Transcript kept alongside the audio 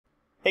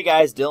Hey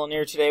guys, Dylan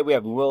here. Today we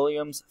have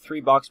Williams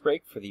 3-box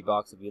break for the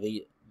box of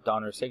Elite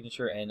Donner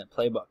Signature and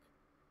Playbook.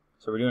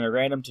 So we're doing a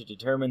random to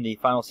determine the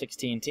final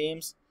 16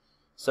 teams.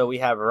 So we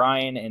have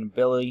Ryan and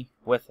Billy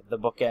with the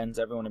bookends,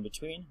 everyone in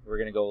between. We're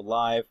going to go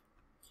live.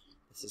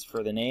 This is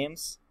for the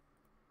names.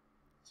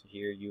 So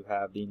here you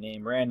have the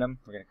name random.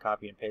 We're going to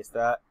copy and paste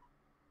that.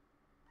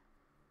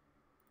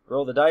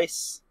 Roll the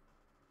dice.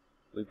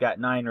 We've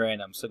got 9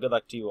 randoms, so good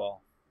luck to you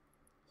all.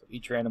 So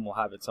each random will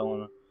have its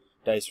own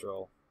dice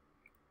roll.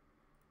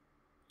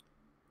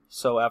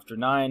 So after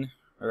 8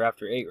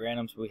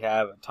 randoms, we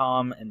have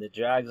Tom and the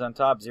Jags on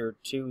top.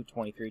 02,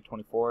 23,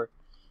 24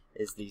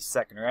 is the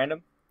second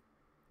random.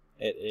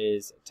 It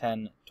is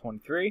 10,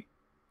 23.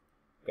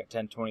 We've got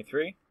 10,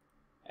 23.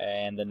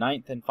 And the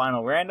 9th and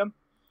final random,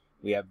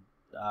 we have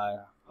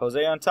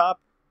Jose on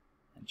top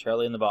and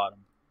Charlie in the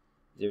bottom.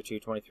 02,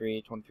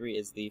 23, 23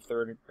 is the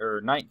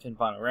 9th and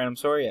final random,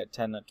 at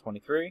 10,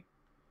 23.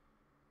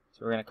 So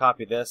we're going to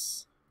copy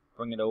this,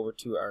 bring it over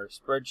to our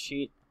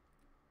spreadsheet.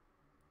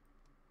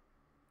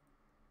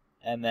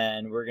 And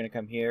then we're going to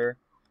come here.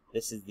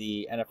 This is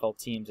the NFL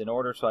teams in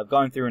order. So I've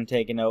gone through and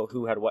taken out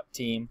who had what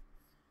team.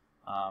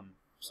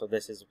 So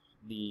this is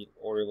the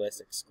order list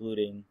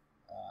excluding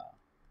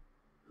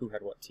who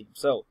had what team.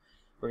 So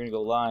we're going to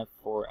go live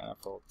for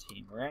NFL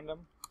team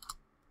random.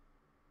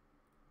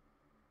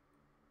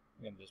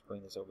 I'm going to just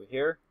bring this over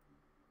here.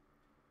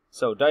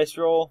 So dice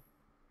roll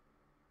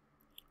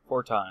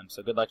 4 times.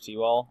 So good luck to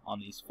you all on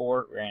these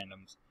 4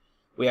 randoms.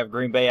 We have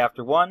Green Bay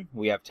after 1.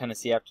 We have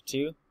Tennessee after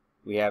 2.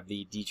 We have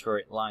the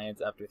Detroit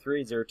Lions after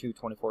 3, 02,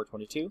 24,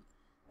 22.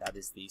 That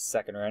is the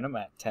second random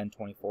at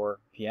 10:24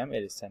 p.m.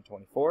 It is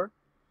 10:24.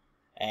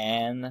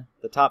 And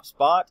the top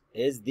spot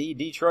is the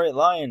Detroit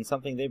Lions,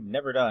 something they've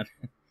never done.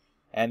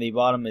 And the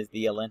bottom is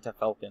the Atlanta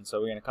Falcons. So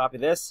we're going to copy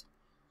this,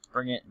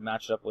 bring it, and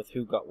match it up with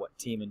who got what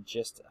team in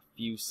just a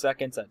few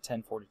seconds at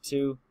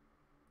 10:42.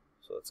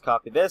 So let's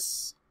copy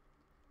this,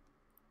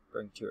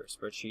 bring it to our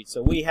spreadsheet.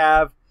 So we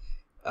have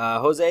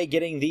Jose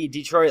getting the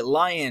Detroit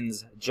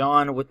Lions.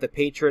 John with the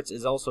Patriots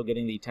is also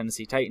getting the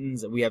Tennessee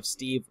Titans. We have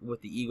Steve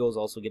with the Eagles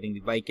also getting the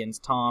Vikings.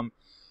 Tom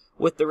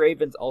with the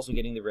Ravens also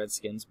getting the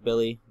Redskins.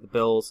 Billy, the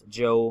Bills.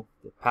 Joe,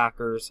 the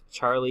Packers.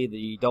 Charlie,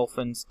 the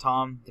Dolphins.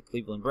 Tom, the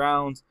Cleveland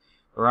Browns.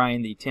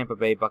 Ryan, the Tampa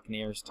Bay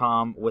Buccaneers.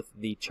 Tom with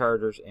the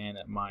Chargers and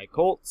my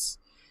Colts.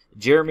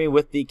 Jeremy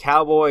with the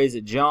Cowboys,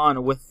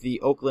 John with the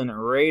Oakland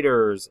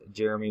Raiders,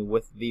 Jeremy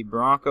with the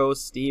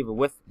Broncos, Steve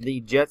with the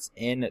Jets,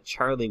 and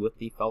Charlie with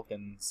the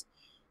Falcons.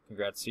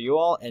 Congrats to you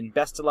all, and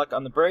best of luck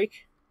on the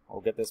break. I'll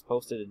get this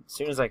posted as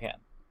soon as I can.